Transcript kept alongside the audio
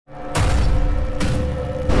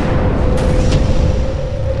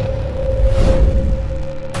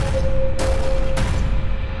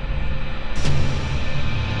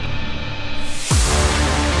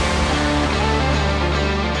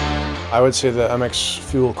I would say the MX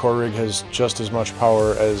Fuel core rig has just as much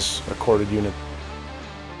power as a corded unit.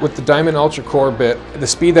 With the Diamond Ultra Core bit, the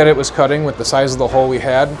speed that it was cutting with the size of the hole we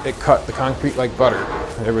had, it cut the concrete like butter.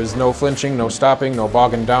 There was no flinching, no stopping, no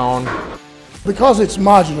bogging down. Because it's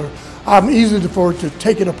modular, I'm easy for it to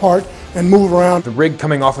take it apart and move around. The rig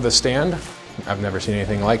coming off of the stand, I've never seen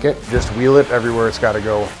anything like it. Just wheel it everywhere it's got to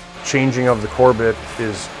go. Changing of the core bit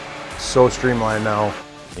is so streamlined now.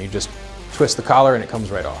 You just twist the collar and it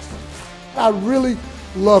comes right off. I really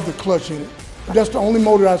love the clutch in it. That's the only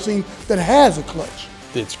motor I've seen that has a clutch.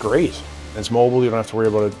 It's great. It's mobile. You don't have to worry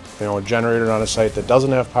about a generator on a site that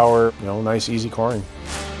doesn't have power. Nice, easy coring.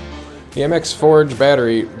 The MX Forge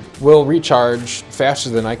battery will recharge faster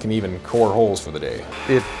than I can even core holes for the day.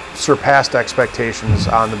 It surpassed expectations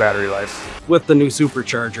on the battery life. With the new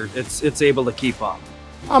supercharger, it's able to keep up.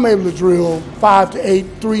 I'm able to drill 5 to 8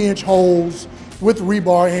 3-inch holes with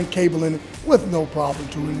rebar and cable in it with no problem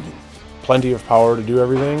to it. Plenty of power to do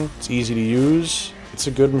everything. It's easy to use. It's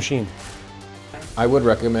a good machine. I would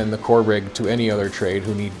recommend the core rig to any other trade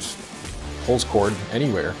who needs holes cored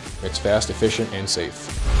anywhere. It's fast, efficient, and safe.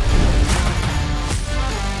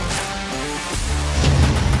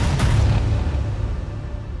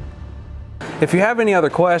 If you have any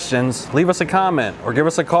other questions, leave us a comment or give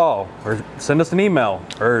us a call or send us an email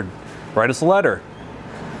or write us a letter.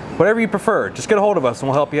 Whatever you prefer, just get a hold of us and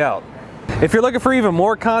we'll help you out. If you're looking for even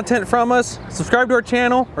more content from us, subscribe to our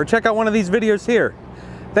channel or check out one of these videos here.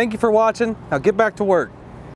 Thank you for watching. Now get back to work.